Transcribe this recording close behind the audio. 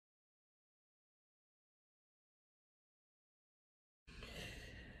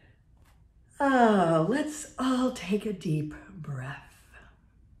Oh, let's all take a deep breath.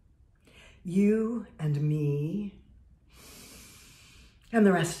 You and me and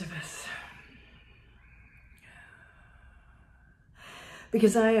the rest of us.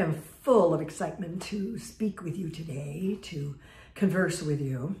 Because I am full of excitement to speak with you today, to converse with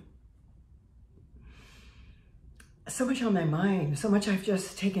you. So much on my mind, so much I've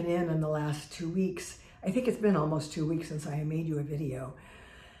just taken in the last 2 weeks. I think it's been almost 2 weeks since I made you a video.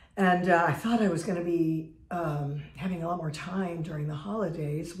 And I thought I was going to be having a lot more time during the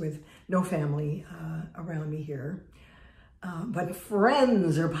holidays with no family around me here. But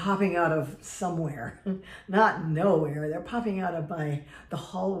friends are popping out of somewhere, not nowhere. They're popping out of the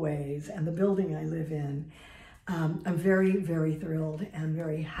hallways and the building I live in. I'm very, very thrilled and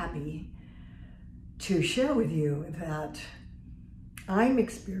very happy to share with you that I'm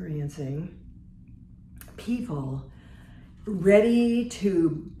experiencing people ready to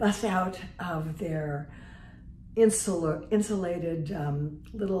bust out of their insulated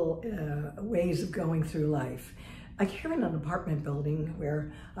little ways of going through life. I came in an apartment building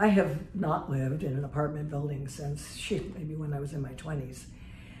where I have not lived in an apartment building since maybe when I was in my 20s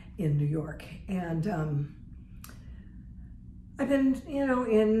in New York. And I've been,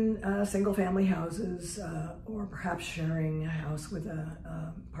 in single family houses or perhaps sharing a house with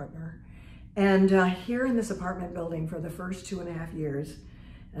a partner. And here in this apartment building for the first 2.5 years,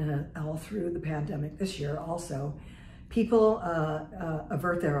 all through the pandemic this year also, people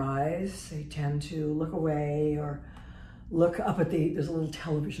avert their eyes. They tend to look away or look up at there's a little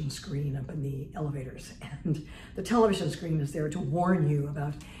television screen up in the elevators. And the television screen is there to warn you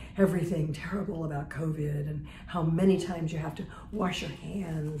about everything terrible about COVID and how many times you have to wash your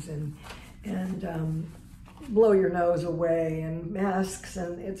hands and blow your nose away and masks.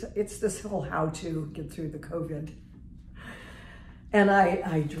 And it's this whole how to get through the COVID. And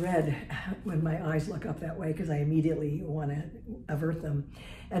I dread when my eyes look up that way because I immediately want to avert them.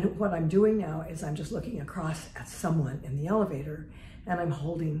 And what I'm doing now is I'm just looking across at someone in the elevator and I'm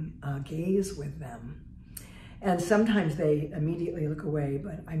holding a gaze with them. And sometimes they immediately look away,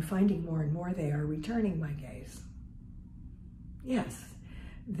 but I'm finding more and more they are returning my gaze. Yes,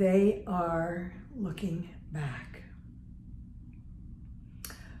 they are looking back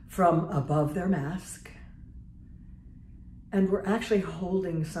from above their mask. And we're actually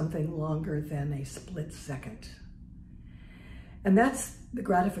holding something longer than a split second. And that's the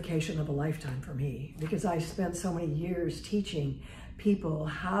gratification of a lifetime for me, because I spent so many years teaching people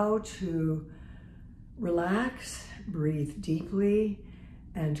how to relax, breathe deeply,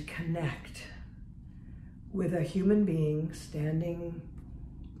 and connect with a human being standing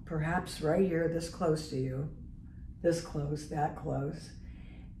perhaps right here, this close to you, this close, that close,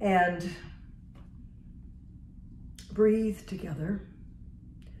 and breathe together.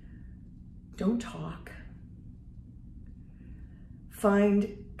 Don't talk.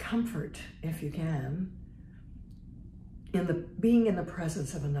 Find comfort, if you can, in being in the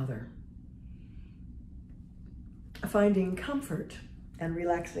presence of another. Finding comfort and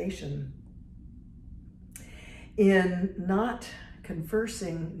relaxation in not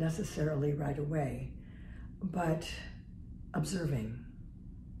conversing necessarily right away, but observing.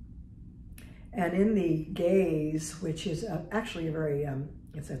 And in the gaze, which is actually a very,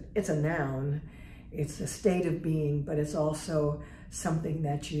 it's a noun, it's a state of being, but it's also something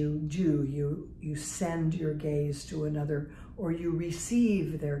that you do. You send your gaze to another, or you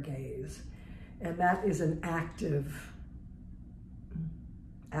receive their gaze. And that is an active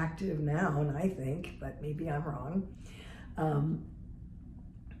noun, I think, but maybe I'm wrong.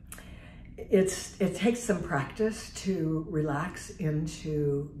 It takes some practice to relax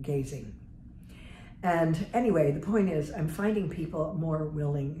into gazing. And anyway, the point is I'm finding people more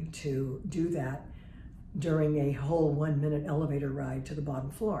willing to do that during a whole 1-minute elevator ride to the bottom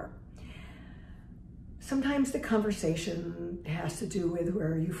floor. Sometimes the conversation has to do with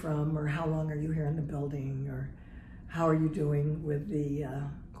where are you from, or how long are you here in the building, or how are you doing with the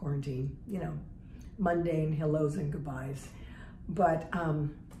quarantine, mundane hellos and goodbyes. But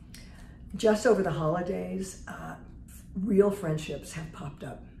just over the holidays, real friendships have popped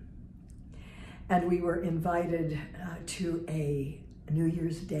up. And we were invited to a New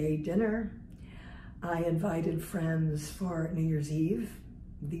Year's Day dinner. I invited friends for New Year's Eve,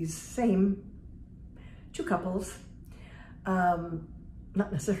 these same 2 couples,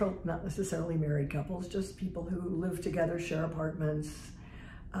 not necessarily married couples, just people who live together, share apartments,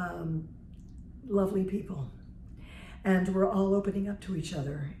 lovely people. And we're all opening up to each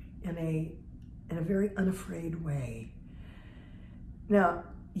other in a very unafraid way. Now,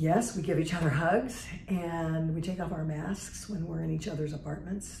 yes, we give each other hugs and we take off our masks when we're in each other's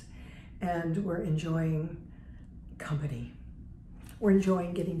apartments. and we're enjoying company. We're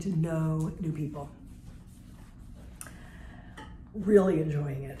enjoying getting to know new people. Really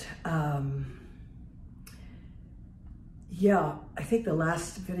enjoying it. Yeah, I think the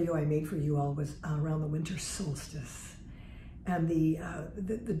last video I made for you all was around the winter solstice, and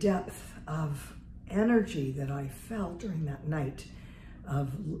the depth of energy that I felt during that night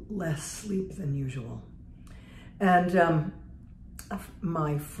of less sleep than usual. And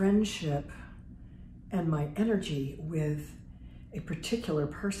my friendship and my energy with a particular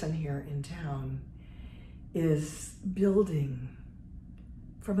person here in town is building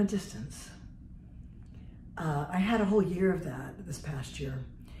from a distance. I had a whole year of that this past year,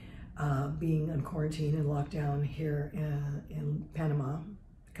 being on quarantine and lockdown here in Panama,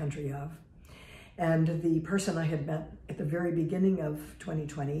 the country of. And the person I had met at the very beginning of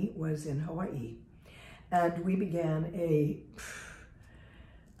 2020 was in Hawaii. And we began a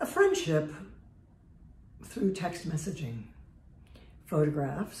friendship through text messaging,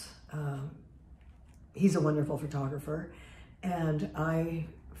 photographs. He's a wonderful photographer, and I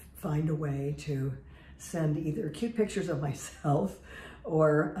find a way to send either cute pictures of myself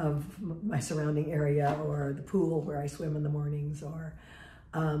or of my surrounding area, or the pool where I swim in the mornings, or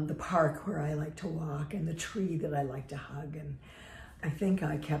the park where I like to walk, and the tree that I like to hug. And I think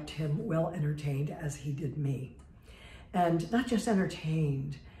I kept him well entertained, as he did me. And not just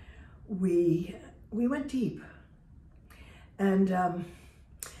entertained, we went deep. And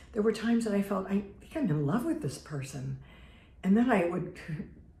there were times that I felt, I think I'm in love with this person. And then I would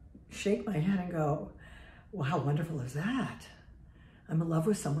shake my head and go, well, how wonderful is that? I'm in love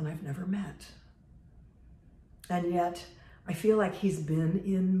with someone I've never met. And yet I feel like he's been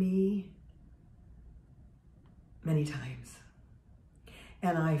in me many times.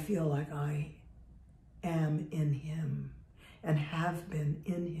 And I feel like I am in him and have been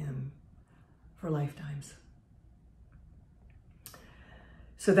in him for lifetimes.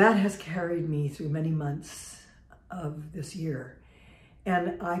 So that has carried me through many months of this year.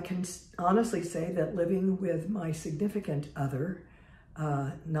 And I can honestly say that living with my significant other,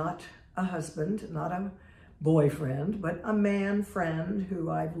 not a husband, not a boyfriend, but a man friend who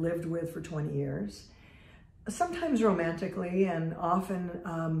I've lived with for 20 years, sometimes romantically, and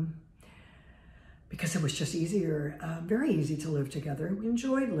often because it was just easier, very easy to live together. We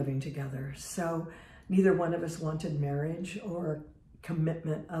enjoyed living together. So neither one of us wanted marriage or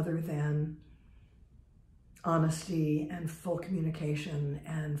commitment other than honesty and full communication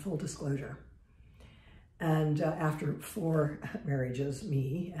and full disclosure. And after 4 marriages,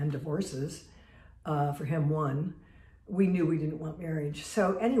 me, and divorces, for him 1, we knew we didn't want marriage.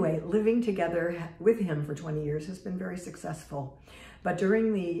 So anyway, living together with him for 20 years has been very successful. But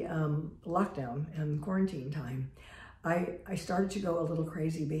during the lockdown and quarantine time, I started to go a little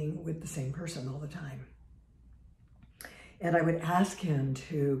crazy being with the same person all the time. And I would ask him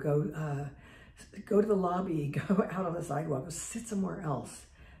to go to the lobby, go out on the sidewalk, sit somewhere else,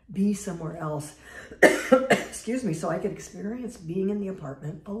 be somewhere else, excuse me, so I could experience being in the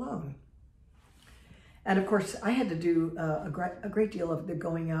apartment alone. And of course, I had to do a great deal of the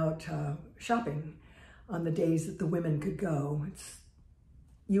going out shopping on the days that the women could go.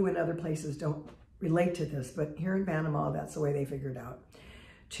 You and other places don't relate to this, but here in Panama, that's the way they figured out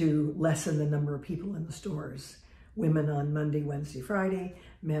to lessen the number of people in the stores. Women on Monday, Wednesday, Friday,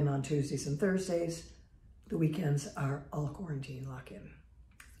 men on Tuesdays and Thursdays. The weekends are all quarantine lock-in.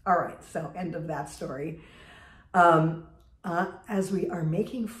 All right, so end of that story. As we are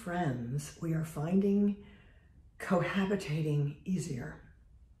making friends, we are finding cohabitating easier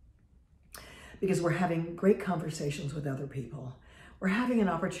because we're having great conversations with other people. We're having an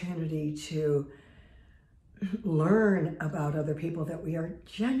opportunity to learn about other people that we are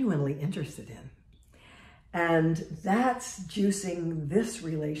genuinely interested in. And that's juicing this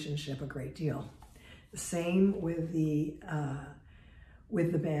relationship a great deal. The same with the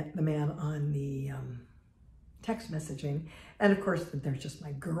man on the text messaging. And of course, there's just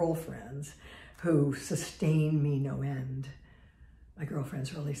my girlfriends who sustain me no end. My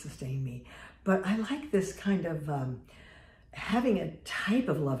girlfriends really sustain me. But I like this kind of having a type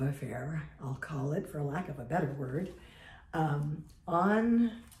of love affair, I'll call it, for lack of a better word,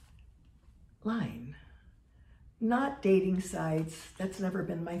 online. Not dating sites, that's never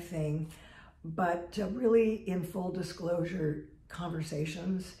been my thing, but really in full disclosure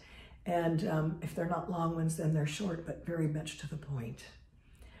conversations. And if they're not long ones, then they're short, but very much to the point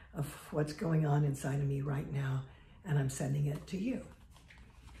of what's going on inside of me right now, and I'm sending it to you.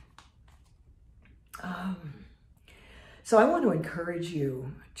 So I want to encourage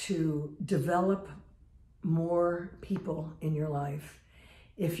you to develop more people in your life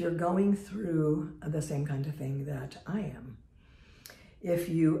if you're going through the same kind of thing that I am. If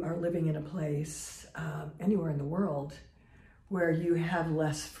you are living in a place anywhere in the world where you have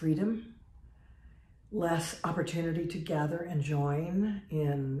less freedom, less opportunity to gather and join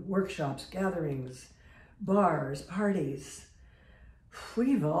in workshops, gatherings, bars, parties.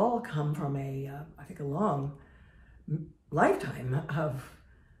 We've all come from I think a long lifetime of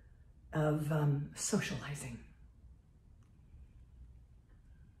socializing.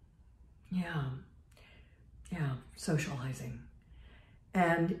 Yeah, socializing.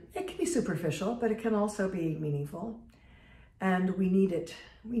 And it can be superficial, but it can also be meaningful. And we need it.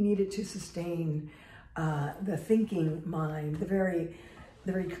 We need it to sustain the thinking mind, the very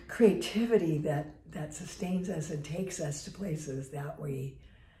creativity that sustains us and takes us to places that we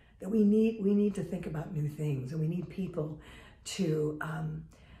need to think about new things, and we need people to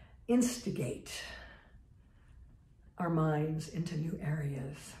instigate our minds into new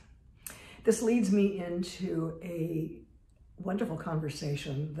areas. This leads me into a wonderful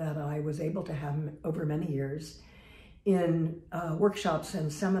conversation that I was able to have over many years in workshops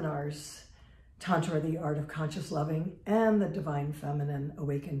and seminars, Tantra, the Art of Conscious Loving, and the Divine Feminine,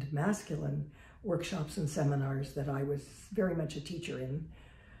 Awakened Masculine workshops and seminars that I was very much a teacher in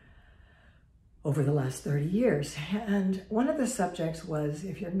over the last 30 years. And one of the subjects was,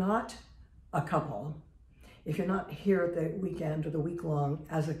 if you're not a couple, if you're not here at the weekend or the week long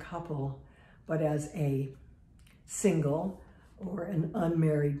as a couple, but as a single or an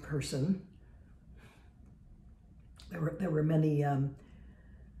unmarried person, there were many,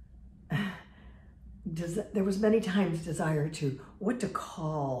 there was many times desire to what to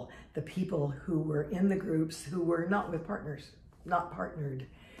call the people who were in the groups who were not with partners, not partnered,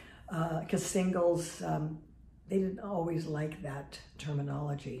 because singles, they didn't always like that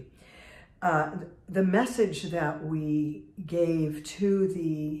terminology. The message that we gave to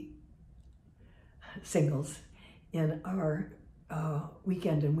the singles in our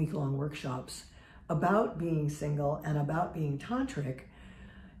weekend and week-long workshops about being single and about being tantric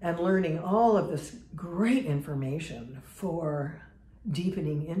and learning all of this great information for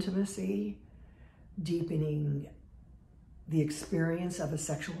deepening intimacy, deepening the experience of a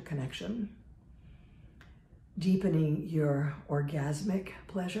sexual connection, deepening your orgasmic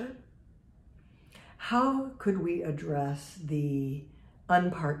pleasure. How could we address the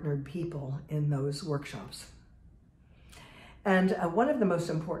unpartnered people in those workshops? And one of the most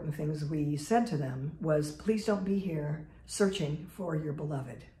important things we said to them was, please don't be here searching for your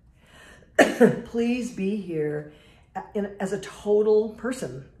beloved. Please be here as a total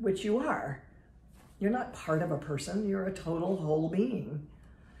person, which you are. You're not part of a person, you're a total whole being.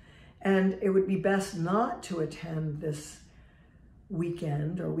 And it would be best not to attend this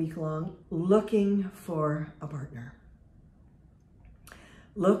weekend or week-long looking for a partner.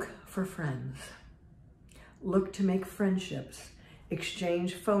 Look for friends. Look to make friendships,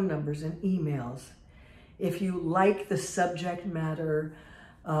 exchange phone numbers and emails. If you like the subject matter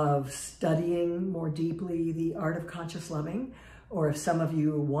of studying more deeply the art of conscious loving, or if some of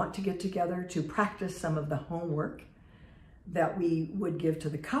you want to get together to practice some of the homework that we would give to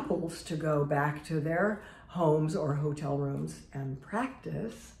the couples to go back to their homes or hotel rooms and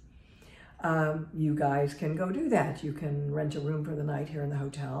practice, you guys can go do that. You can rent a room for the night here in the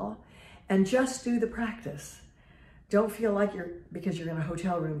hotel and just do the practice. Don't feel like because you're in a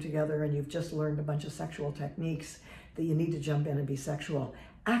hotel room together and you've just learned a bunch of sexual techniques that you need to jump in and be sexual.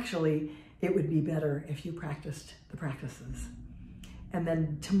 Actually, it would be better if you practiced the practices. And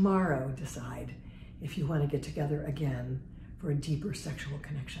then tomorrow decide if you want to get together again for a deeper sexual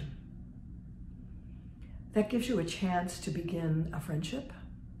connection. That gives you a chance to begin a friendship.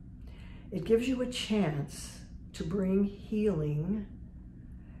 It gives you a chance to bring healing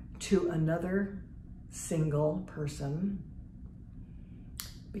to another single person,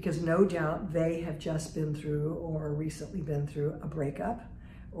 because no doubt they have just been through or recently been through a breakup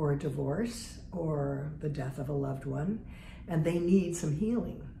or a divorce or the death of a loved one, and they need some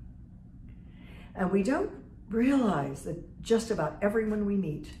healing. And we don't realize that just about everyone we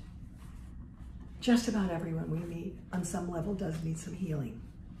meet on some level does need some healing.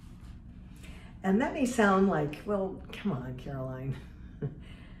 And that may sound like, well, come on, Caroline.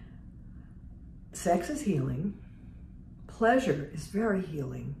 Sex is healing. Pleasure is very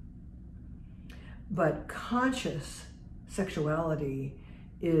healing. But conscious sexuality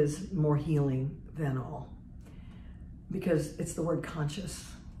is more healing than all, because it's the word conscious.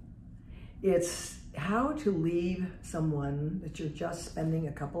 It's how to leave someone that you're just spending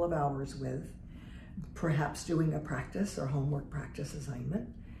a couple of hours with, perhaps doing a practice or homework practice assignment,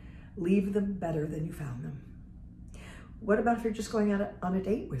 leave them better than you found them. What about if you're just going out on a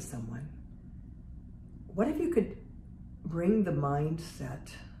date with someone? What if you could bring the mindset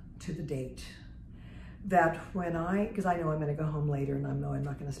to the date that because I know I'm going to go home later and I know I'm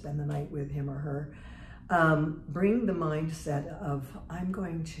not going to spend the night with him or her, bring the mindset of, I'm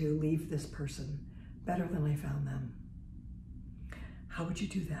going to leave this person better than I found them. How would you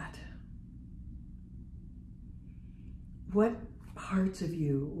do that? What parts of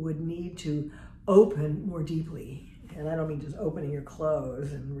you would need to open more deeply? And I don't mean just opening your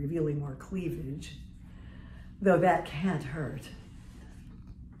clothes and revealing more cleavage, though that can't hurt.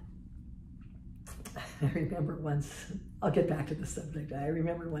 I remember once, I'll get back to the subject, I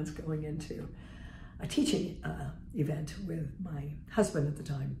remember once going into a teaching event with my husband at the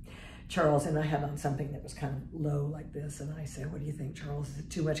time, Charles, and I had on something that was kind of low like this, and I said, what do you think, Charles? Is it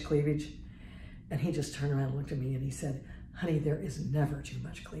too much cleavage? And he just turned around and looked at me and he said, honey, there is never too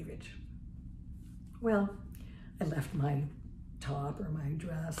much cleavage. Well, I left my top or my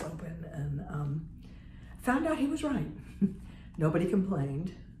dress open and found out he was right. Nobody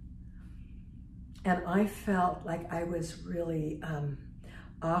complained. And I felt like I was really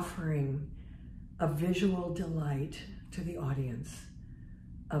offering a visual delight to the audience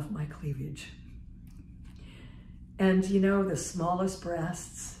of my cleavage. And you know, the smallest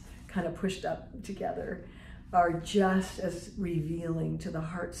breasts kind of pushed up together are just as revealing to the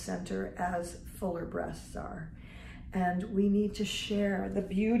heart center as fuller breasts are. And we need to share the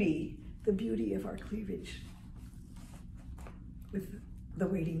beauty of our cleavage with the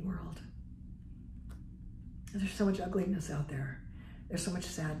waiting world. There's so much ugliness out there. There's so much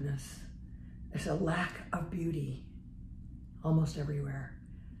sadness. There's a lack of beauty almost everywhere.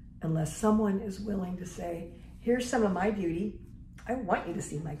 Unless someone is willing to say, here's some of my beauty. I want you to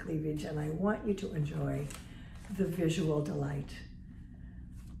see my cleavage and I want you to enjoy the visual delight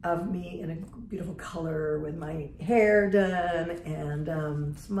of me in a beautiful color with my hair done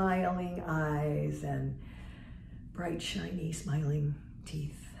and smiling eyes and bright, shiny, smiling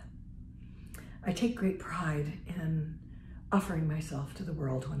teeth. I take great pride in offering myself to the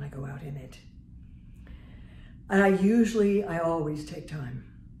world when I go out in it. And I always take time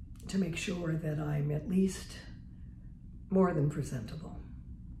to make sure that I'm at least more than presentable.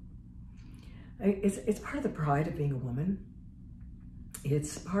 It's part of the pride of being a woman.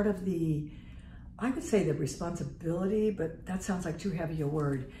 It's part of I would say the responsibility, but that sounds like too heavy a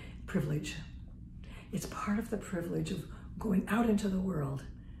word, privilege. It's part of the privilege of going out into the world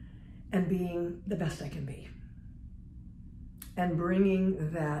and being the best I can be. And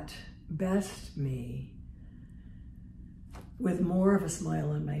bringing that best me with more of a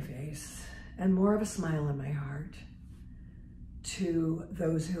smile on my face and more of a smile on my heart to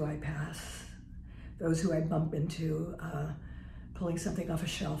those who I pass, those who I bump into, pulling something off a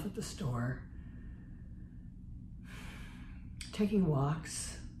shelf at the store, taking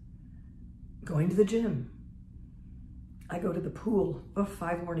walks, going to the gym. I go to the pool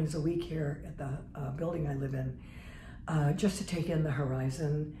 5 mornings a week here at the building I live in, just to take in the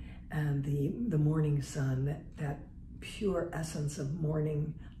horizon and the morning sun, that pure essence of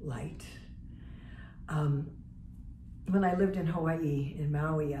morning light. When I lived in Hawaii, in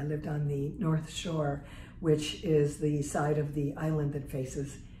Maui, I lived on the North Shore, which is the side of the island that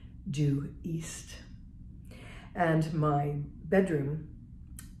faces due east. And my bedroom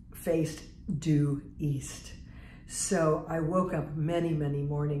faced due east. So I woke up many, many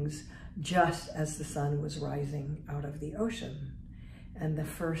mornings just as the sun was rising out of the ocean. And the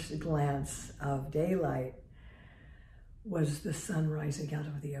first glance of daylight was the sun rising out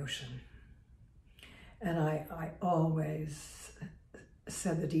of the ocean. And I always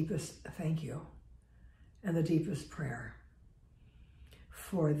said the deepest thank you and the deepest prayer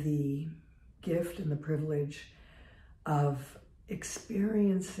for the gift and the privilege of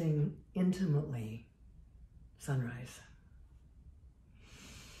experiencing intimately sunrise.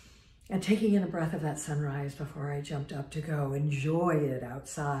 And taking in a breath of that sunrise before I jumped up to go enjoy it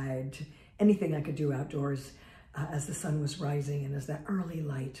outside, anything I could do outdoors as the sun was rising and as that early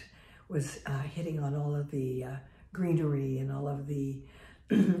light was hitting on all of the greenery and all of the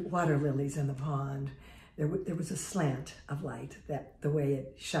water lilies in the pond. There was a slant of light, that the way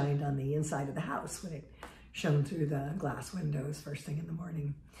it shined on the inside of the house when it shone through the glass windows first thing in the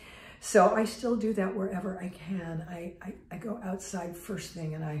morning. So I still do that wherever I can. I go outside first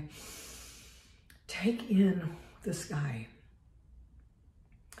thing and I take in the sky.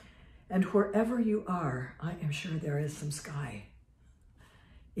 And wherever you are, I am sure there is some sky.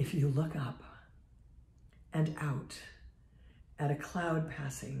 If you look up and out at a cloud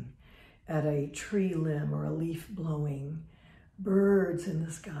passing, at a tree limb or a leaf blowing, birds in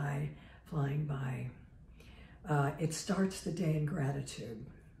the sky flying by, It starts the day in gratitude.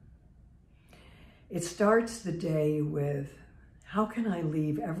 It starts the day with, how can I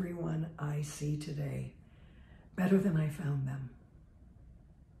leave everyone I see today better than I found them?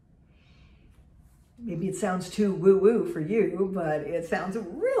 Maybe it sounds too woo-woo for you, but it sounds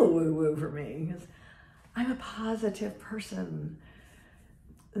real woo-woo for me, because I'm a positive person.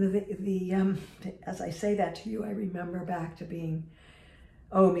 As I say that to you, I remember back to being,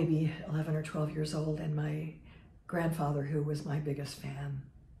 maybe 11 or 12 years old, and my grandfather, who was my biggest fan,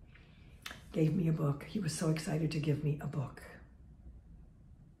 gave me a book. He was so excited to give me a book.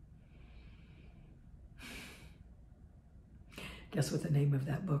 Guess what the name of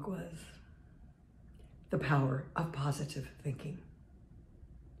that book was? The Power of Positive Thinking.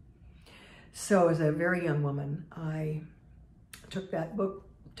 So as a very young woman, I took that book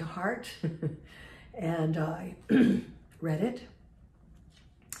to heart and I read it.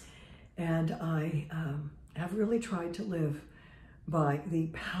 And I have really tried to live by the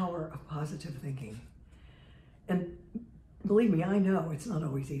power of positive thinking. And believe me, I know it's not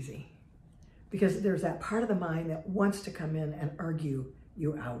always easy, because there's that part of the mind that wants to come in and argue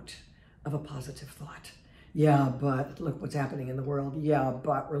you out of a positive thought. Yeah, but look what's happening in the world. Yeah,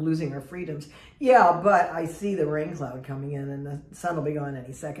 but we're losing our freedoms. Yeah, but I see the rain cloud coming in and the sun will be gone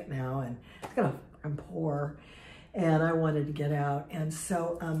any second now and it's gonna pour. And I wanted to get out. And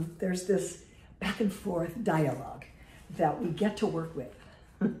so there's this back and forth dialogue that we get to work with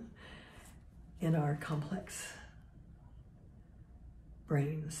in our complex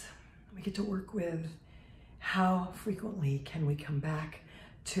brains. We get to work with how frequently can we come back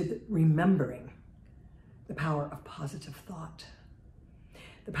to remembering the power of positive thought,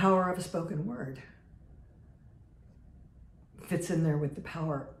 the power of a spoken word fits in there with the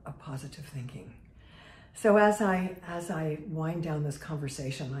power of positive thinking. So as I wind down this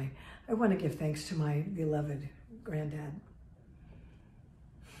conversation, I want to give thanks to my beloved granddad.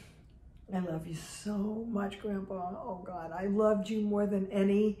 I love you so much, Grandpa. Oh God, I loved you more than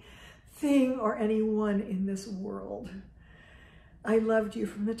anything or anyone in this world. I loved you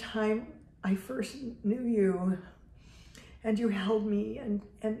from the time I first knew you, and you held me and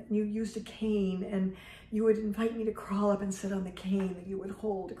you used a cane, and you would invite me to crawl up and sit on the cane that you would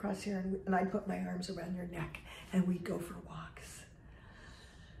hold across here, and I'd put my arms around your neck and we'd go for walks.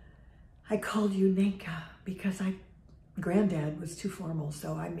 I called you Nanka because Granddad was too formal,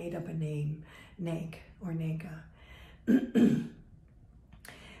 so I made up a name, Nank or Nanka. And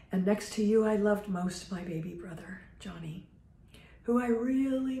next to you, I loved most my baby brother, Johnny, who I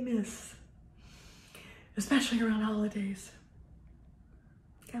really miss, especially around holidays.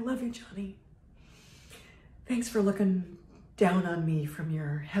 I love you, Johnny. Thanks for looking down on me from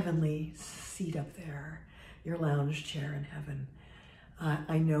your heavenly seat up there, your lounge chair in heaven.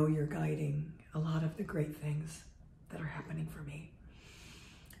 I know you're guiding a lot of the great things that are happening for me,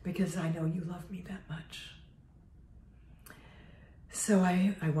 because I know you love me that much. So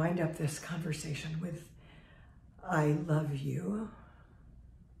I wind up this conversation with, I love you,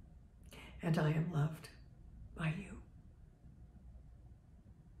 and I am loved by you.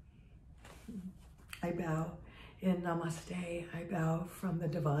 I bow in Namaste. I bow from the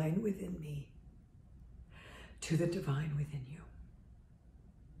divine within me to the divine within you.